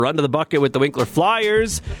Run to the bucket with the Winkler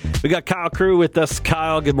Flyers. We got Kyle Crewe with us.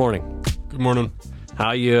 Kyle, good morning. Good morning.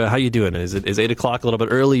 How you doing? Is 8 o'clock a little bit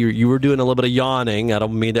early? You were doing a little bit of yawning. I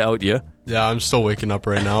don't mean to out you. Yeah, I'm still waking up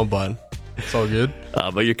right now, but it's all good.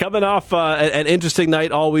 But you're coming off an interesting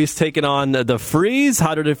night, always taking on the Freeze.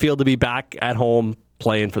 How did it feel to be back at home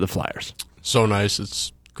playing for the Flyers? So nice.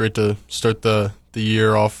 It's great to start the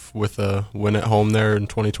year off with a win at home there in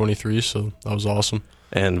 2023, so that was awesome.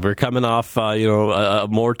 And we're coming off, a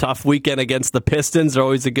more tough weekend against the Pistons. They're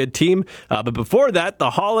always a good team. But before that, the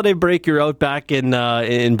holiday break, you're out back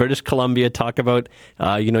in British Columbia. Talk about,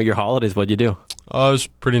 your holidays. What'd you do? It was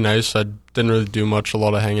pretty nice. I didn't really do much. A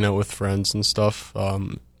lot of hanging out with friends and stuff.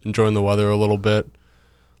 Enjoying the weather a little bit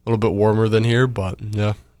warmer than here. But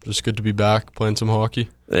yeah, just good to be back playing some hockey.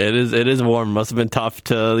 It is warm. Must have been tough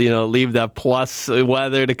to leave that plus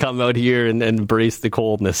weather to come out here and embrace the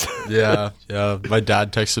coldness. Yeah. My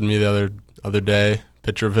dad texted me the other day,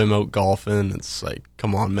 picture of him out golfing. It's like,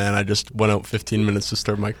 come on, man! I just went out 15 minutes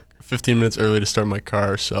early to start my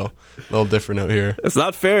car. So a little different out here. It's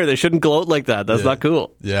not fair. They shouldn't gloat like that. That's not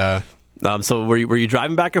cool. Yeah. So were you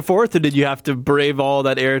driving back and forth, or did you have to brave all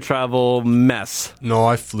that air travel mess? No,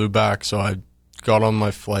 I flew back. So I got on my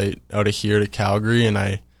flight out of here to Calgary, and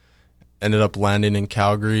I ended up landing in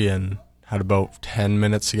Calgary and had about 10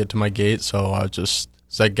 minutes to get to my gate. So I was just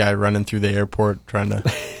that guy running through the airport trying to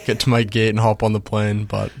get to my gate and hop on the plane,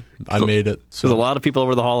 but I made it. So a lot of people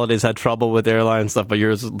over the holidays had trouble with airline stuff, but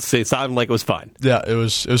yours sounded like it was fine. Yeah, it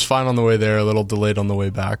was fine on the way there, a little delayed on the way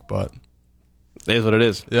back, but it is what it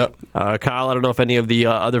is. Yep. Kyle, I don't know if any of the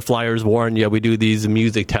other Flyers warned you. We do these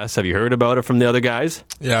music tests. Have you heard about it from the other guys?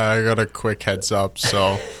 Yeah, I got a quick heads up,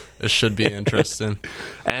 so it should be interesting.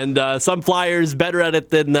 And some Flyers better at it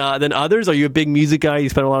than others. Are you a big music guy? You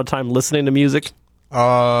spend a lot of time listening to music?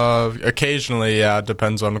 Occasionally, yeah. It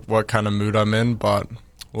depends on what kind of mood I'm in, but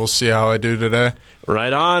we'll see how I do today.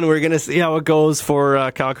 Right on. We're going to see how it goes for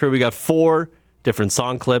Kyle Crewe. We got 4 different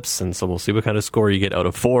song clips, and so we'll see what kind of score you get out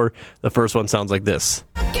of 4. The first one sounds like this.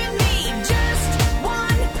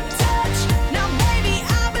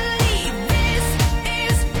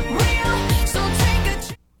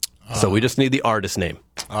 So we just need the artist name.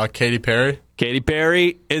 Katy Perry. Katy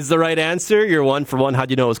Perry is the right answer. You're 1 for 1. How'd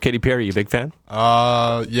you know it was Katy Perry? You a big fan?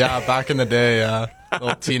 Yeah, back in the day,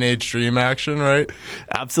 little teenage dream action, right?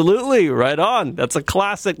 Absolutely. Right on. That's a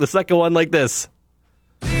classic. The second one like this.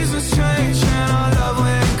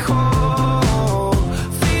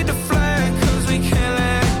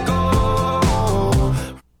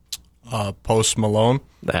 Post Malone.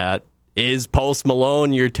 That is Post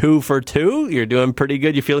Malone. You're 2 for 2. You're doing pretty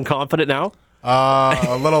good. You feeling confident now?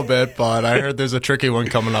 A little bit, but I heard there's a tricky one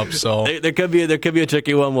coming up. So there could be a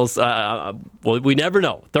tricky one. We never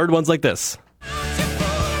know. Third one's like this.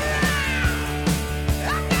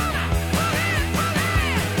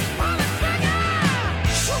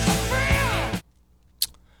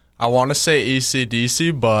 I want to say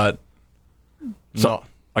AC/DC, but no.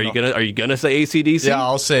 Are you gonna say AC/DC? Yeah,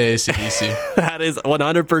 I'll say AC/DC. That is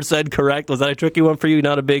 100% correct. Was that a tricky one for you?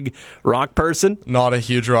 Not a big rock person? Not a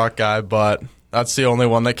huge rock guy, but that's the only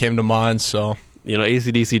one that came to mind. So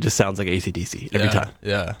AC/DC just sounds like AC/DC every time.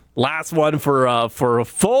 Yeah. Last one for a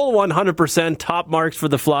full 100% top marks for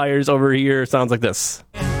the Flyers over here. Sounds like this.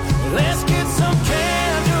 Let's get some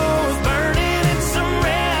candles burning and some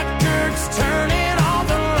records turning all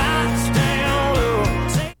the lights down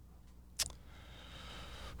low.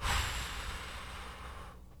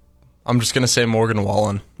 I'm just going to say Morgan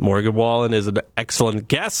Wallen. Morgan Wallen is an excellent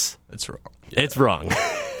guess. It's wrong. It's wrong.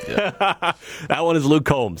 That one is Luke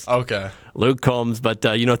Combs. Okay. Luke Combs, but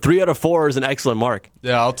 3 out of 4 is an excellent mark.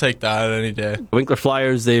 Yeah, I'll take that any day. Winkler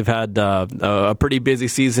Flyers, they've had a pretty busy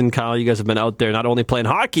season. Kyle, you guys have been out there not only playing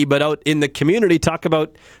hockey, but out in the community. Talk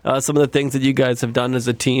about some of the things that you guys have done as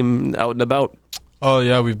a team out and about. Oh,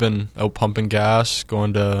 yeah, we've been out pumping gas,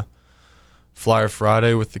 going to Flyer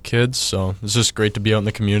Friday with the kids. So it's just great to be out in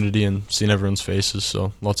the community and seeing everyone's faces.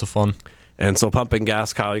 So lots of fun. And so pumping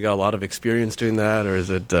gas, Kyle, you got a lot of experience doing that, or is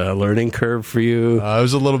it a learning curve for you? It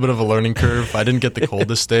was a little bit of a learning curve. I didn't get the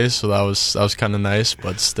coldest day, so that was kind of nice.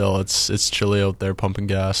 But still, it's chilly out there pumping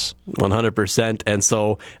gas. 100%. And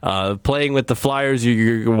so playing with the Flyers,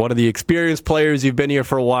 you're one of the experienced players. You've been here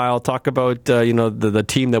for a while. Talk about the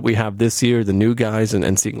team that we have this year, the new guys,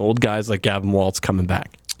 and seeing old guys like Gavin Waltz coming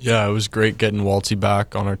back. Yeah, it was great getting Waltzy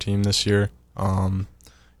back on our team this year.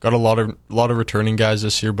 Got a lot of returning guys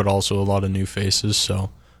this year, but also a lot of new faces. So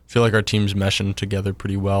I feel like our team's meshing together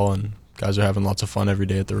pretty well, and guys are having lots of fun every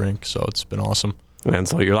day at the rink. So it's been awesome. And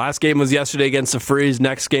so your last game was yesterday against the Freeze.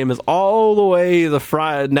 Next game is all the way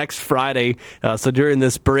next Friday. So during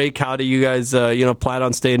this break, how do you guys plan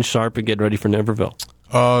on staying sharp and getting ready for Niverville?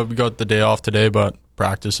 We got the day off today, but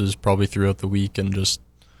practices probably throughout the week and just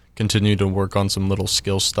continue to work on some little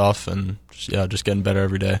skill stuff and just getting better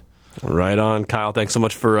every day. Right on. Kyle, thanks so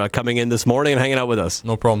much for coming in this morning and hanging out with us.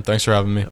 No problem. Thanks for having me.